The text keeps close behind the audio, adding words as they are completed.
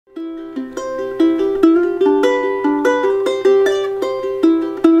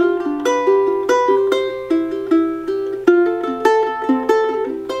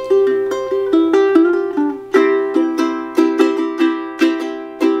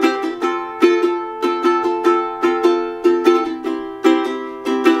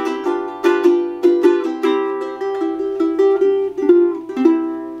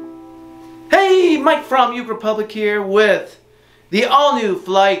from Uke Republic here with the all-new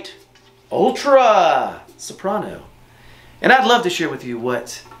Flight Ultra Soprano. And I'd love to share with you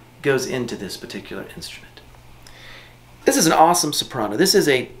what goes into this particular instrument. This is an awesome soprano. This is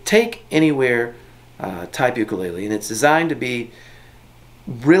a take anywhere type ukulele, and it's designed to be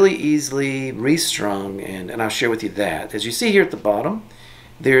really easily restrung, and I'll share with you that. As you see here at the bottom,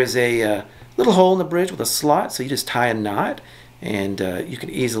 there's a little hole in the bridge with a slot, so you just tie a knot and you can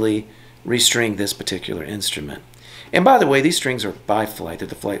easily restring this particular instrument. And by the way, these strings are by Flight. They're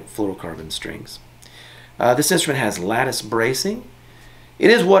the Flight fluorocarbon strings. This instrument has lattice bracing.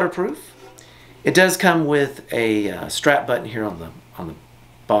 It is waterproof. It does come with a strap button here on the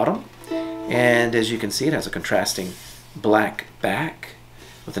bottom, and as you can see, it has a contrasting black back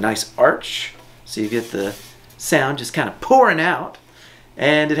with a nice arch, so you get the sound just kind of pouring out.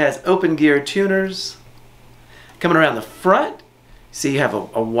 And it has open gear tuners coming around the front. See, you have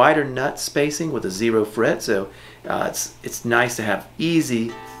a wider nut spacing with a 0 fret, so it's nice to have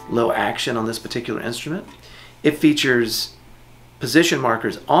easy low action on this particular instrument. It features position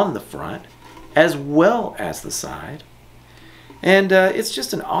markers on the front as well as the side, and it's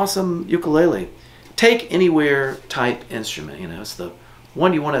just an awesome ukulele. Take anywhere type instrument. You know, it's the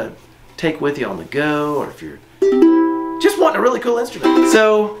one you want to take with you on the go, or if you're just wanting a really cool instrument.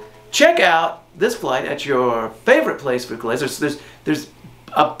 So check out this Flight at your favorite place for ukuleles. There's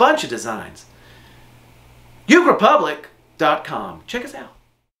a bunch of designs. UkeRepublic.com. Check us out.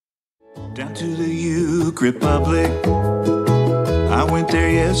 Down to the Uke Republic, I went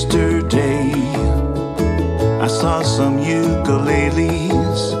there yesterday. I saw some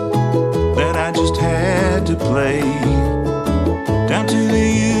ukuleles that I just had to play. Down to the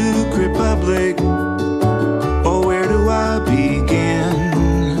Uke Republic, oh, where do I begin?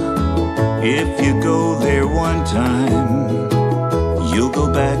 If you go there one time, you'll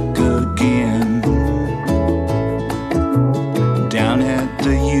go back again. Down at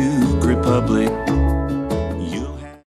the Uke Republic.